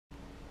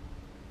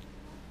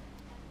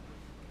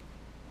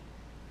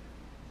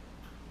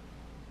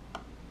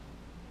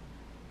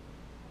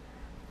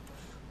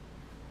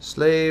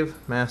slave,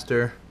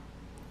 master.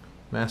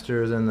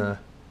 Master is in the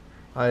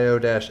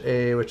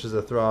IO-A, which is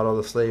the throttle.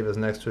 The slave is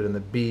next to it in the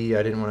B.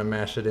 I didn't want to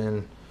mash it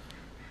in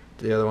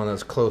the other one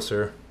that's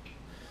closer.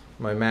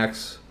 My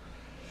max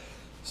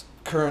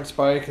current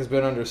spike has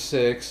been under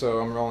 6, so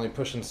I'm only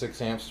pushing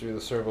 6 amps through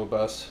the servo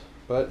bus.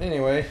 But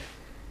anyway,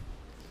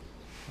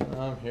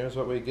 here's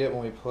what we get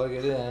when we plug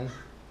it in.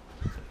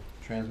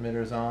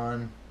 Transmitter's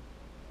on,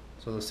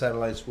 so the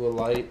satellites will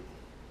light.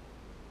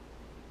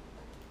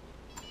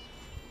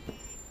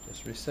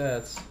 Just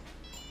resets.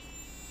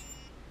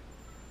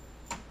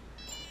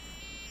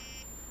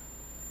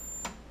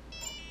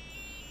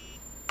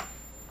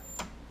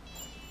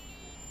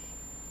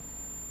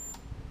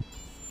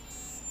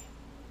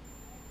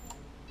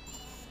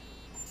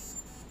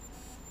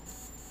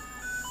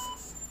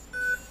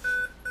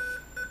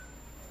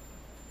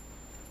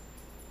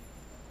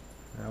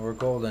 Now we're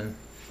golden.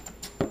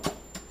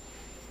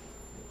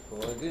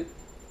 Plug it.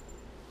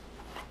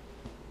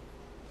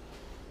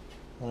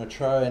 I'm going to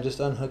try and just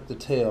unhook the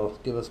tail.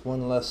 Give us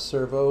one less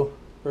servo,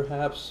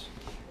 perhaps.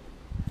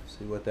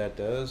 See what that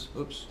does.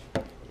 Oops.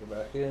 Put it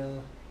back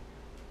in.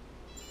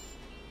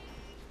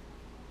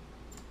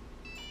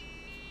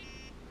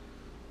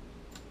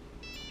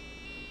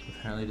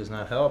 Apparently does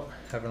not help.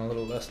 Having a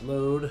little less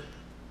load.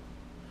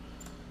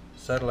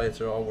 Satellites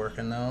are all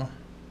working though.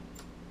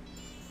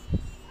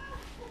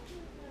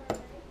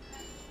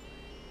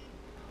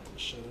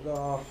 Shut it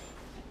off.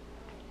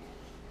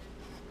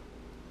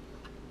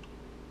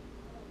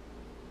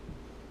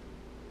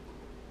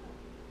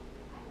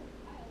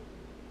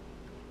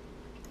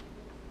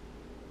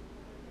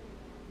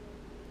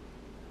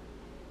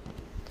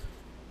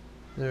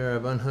 There,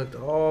 I've unhooked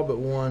all but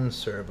one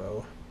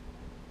servo.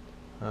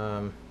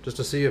 Just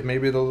to see if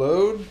maybe the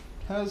load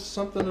has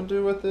something to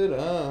do with it.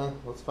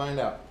 Let's find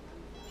out.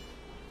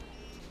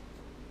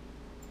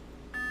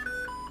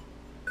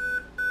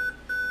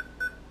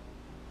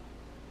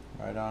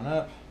 Right on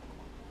up.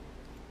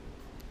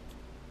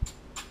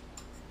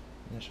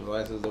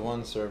 Initializes the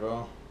one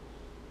servo.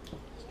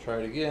 Let's try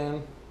it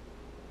again.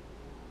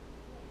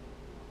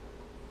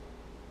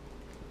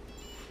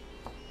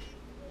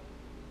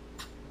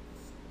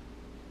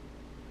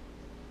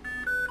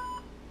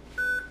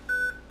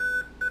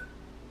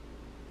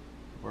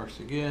 Works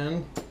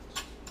again.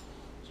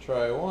 Let's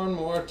try one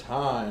more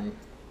time.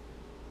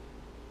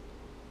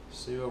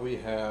 See what we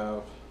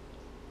have.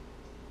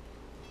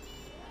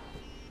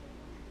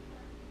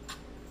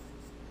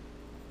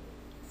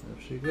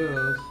 There she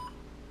goes.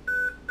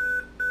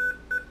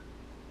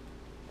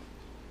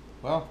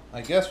 Well,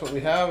 I guess what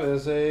we have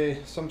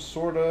is some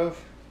sort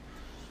of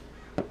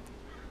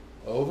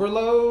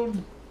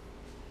overload.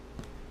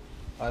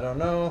 I don't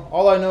know.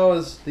 All I know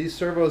is these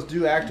servos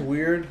do act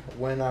weird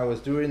when I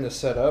was doing the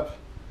setup,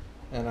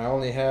 and I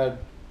only had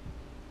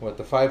what,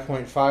 the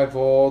 5.5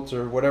 volts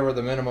or whatever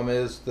the minimum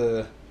is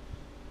the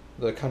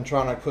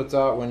Kontronik puts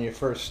out when you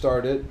first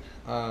start it.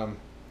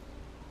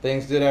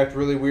 Things did act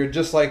really weird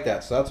just like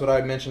that. So that's what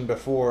I mentioned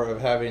before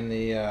of having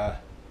the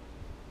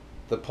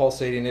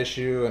pulsating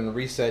issue and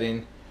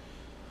resetting.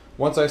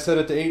 Once I set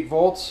it to 8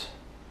 volts,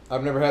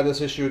 I've never had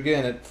this issue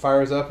again. It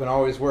fires up and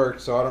always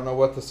works. So I don't know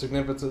what the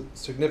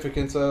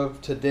significance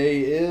of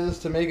today is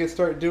to make it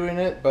start doing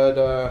it,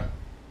 but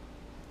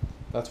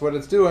that's what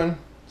it's doing.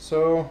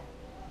 So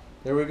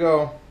there we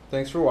go.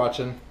 Thanks for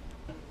watching.